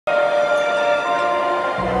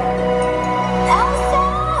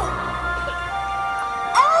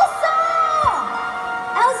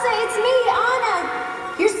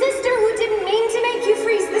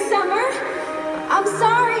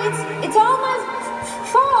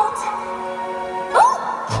Oh!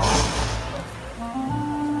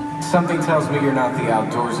 Something tells me you're not the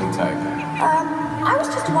outdoorsy type. I was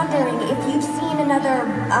just wondering if you've seen another,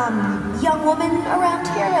 young woman around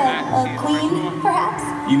here, a queen, perhaps?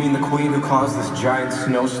 You mean the queen who caused this giant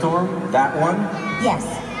snowstorm? That one? Yes.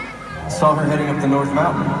 Saw her heading up the North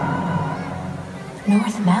Mountain.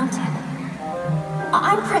 North Mountain?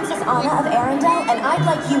 I'm Princess Anna of Arendelle, and I'd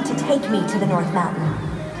like you to take me to the North Mountain.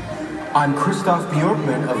 I'm Kristoff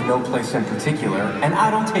Bjorkman of No Place in Particular, and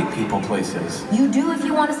I don't take people places. You do if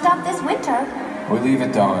you want to stop this winter. We leave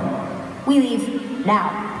at dawn. We leave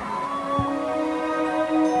now.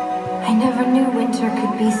 I never knew winter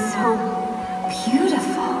could be so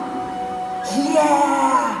beautiful.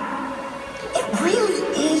 Yeah! It really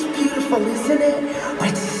is beautiful, isn't it? But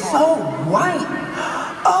it's so white.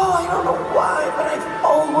 Oh, I don't know why, but I've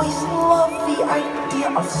always loved the idea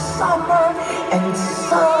of summer and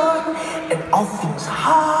sun and all things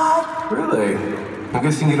hot. Really? I'm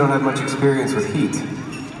guessing you don't have much experience with heat.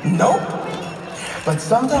 Nope. But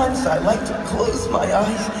sometimes I like to close my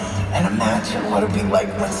eyes and imagine what it'd be like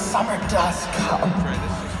when summer does come.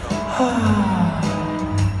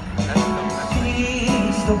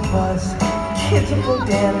 Bees the buzz, kids will go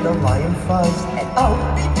dandelion fuzz, and I'll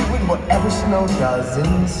be doing whatever snow does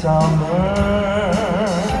in summer.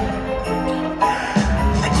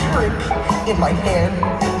 A drink in my hand,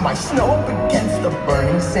 my snow up against the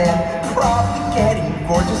burning sand, probably getting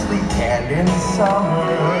gorgeously tanned in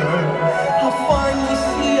summer. I'll finally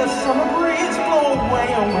see a summer breeze blow away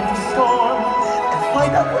a winter storm, and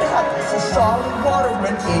find out what happens to solid water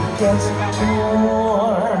when it gets too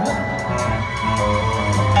warm.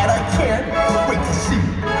 And I can't wait to see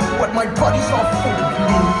what my buddies all think of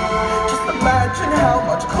me. Just imagine how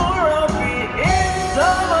much cooler I'll be in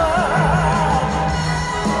summer.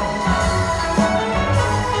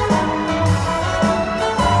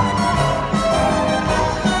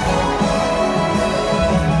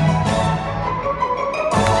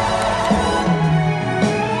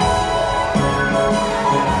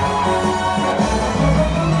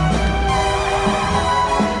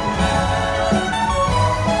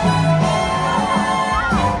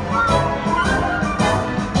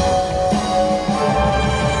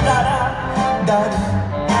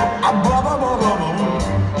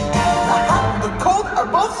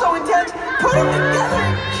 Put them together,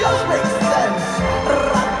 it just makes sense.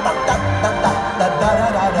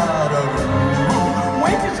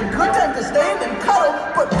 Winter's a good time to stay and cuddle,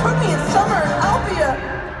 but put me in summer and I'll be a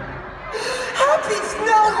happy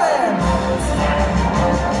snowman.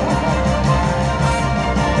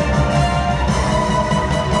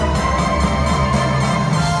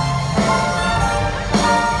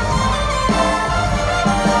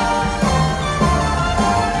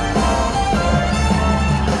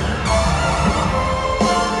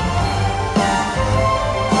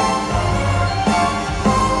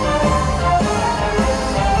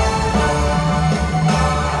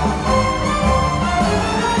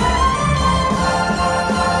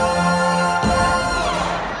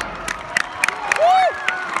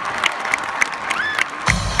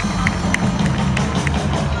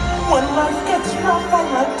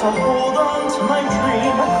 To hold on to my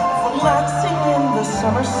dream, relaxing in the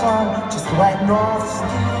summer sun, just letting off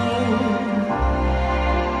steam.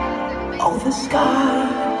 Oh, the sky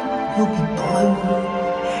will be blue,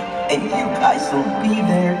 and you guys will be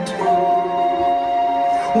there too.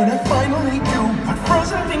 When I finally do what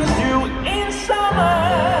frozen things do in summer.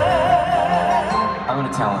 I'm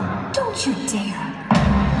gonna tell him. Don't you dare.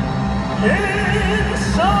 In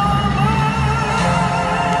summer.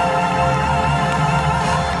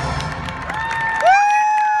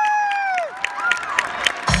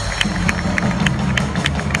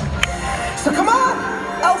 So come on,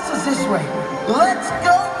 Elsa's this way. Let's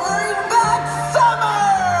go bring back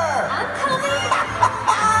summer! I'm coming.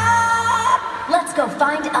 Let's go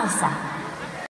find Elsa.